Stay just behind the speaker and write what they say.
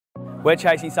We're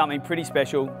chasing something pretty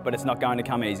special, but it's not going to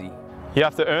come easy. You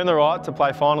have to earn the right to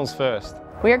play finals first.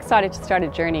 We're excited to start a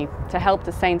journey to help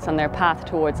the Saints on their path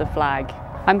towards a flag.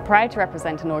 I'm proud to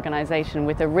represent an organisation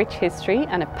with a rich history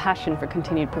and a passion for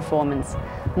continued performance,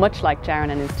 much like Jaron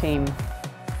and his team.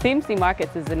 CMC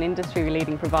Markets is an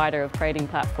industry-leading provider of trading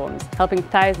platforms, helping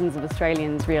thousands of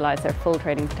Australians realise their full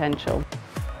trading potential.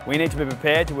 We need to be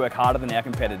prepared to work harder than our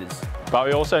competitors. But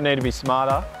we also need to be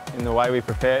smarter in the way we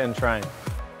prepare and train.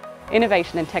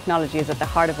 Innovation and technology is at the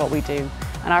heart of what we do,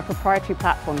 and our proprietary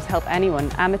platforms help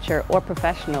anyone, amateur or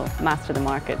professional, master the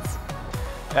markets.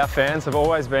 Our fans have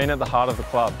always been at the heart of the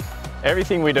club.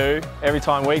 Everything we do, every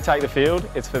time we take the field,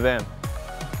 it's for them.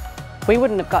 We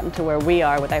wouldn't have gotten to where we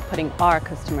are without putting our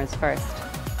customers first.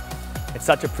 It's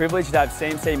such a privilege to have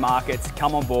CMC Markets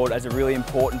come on board as a really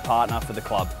important partner for the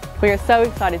club. We are so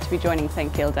excited to be joining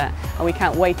St Kilda, and we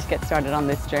can't wait to get started on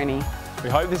this journey. We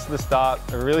hope this is the start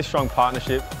of a really strong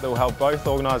partnership that will help both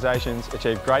organisations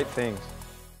achieve great things.